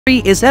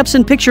is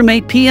Epson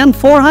PictureMate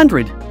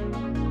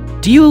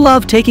PM-400. Do you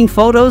love taking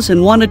photos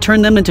and want to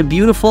turn them into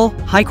beautiful,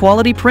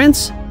 high-quality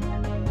prints?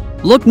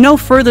 Look no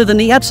further than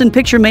the Epson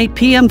PictureMate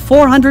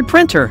PM-400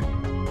 printer.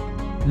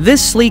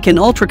 This sleek and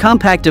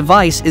ultra-compact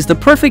device is the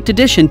perfect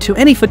addition to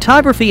any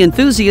photography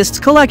enthusiast's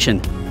collection.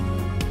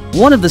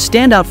 One of the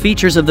standout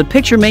features of the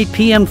PictureMate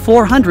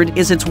PM-400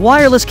 is its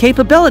wireless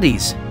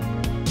capabilities.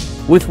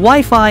 With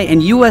Wi-Fi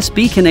and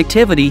USB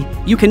connectivity,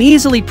 you can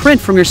easily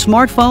print from your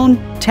smartphone,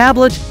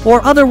 tablet,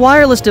 or other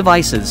wireless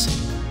devices.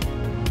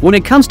 When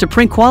it comes to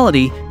print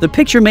quality, the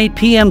PictureMate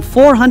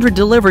PM-400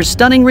 delivers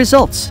stunning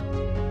results.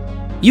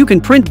 You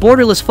can print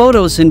borderless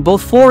photos in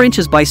both 4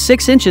 inches by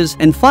 6 inches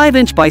and 5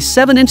 inch by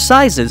 7 inch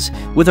sizes,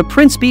 with a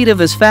print speed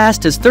of as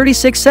fast as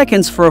 36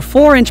 seconds for a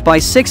 4 inch by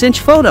 6 inch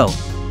photo.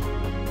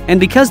 And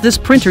because this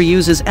printer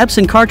uses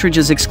Epson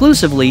cartridges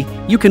exclusively,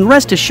 you can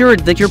rest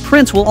assured that your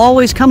prints will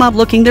always come out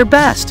looking their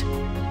best.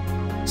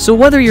 So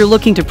whether you're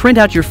looking to print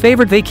out your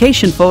favorite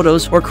vacation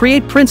photos or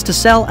create prints to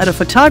sell at a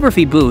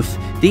photography booth,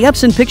 the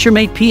Epson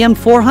PictureMate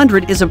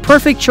PM-400 is a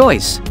perfect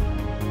choice.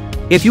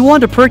 If you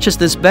want to purchase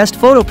this best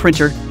photo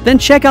printer, then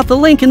check out the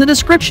link in the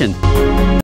description.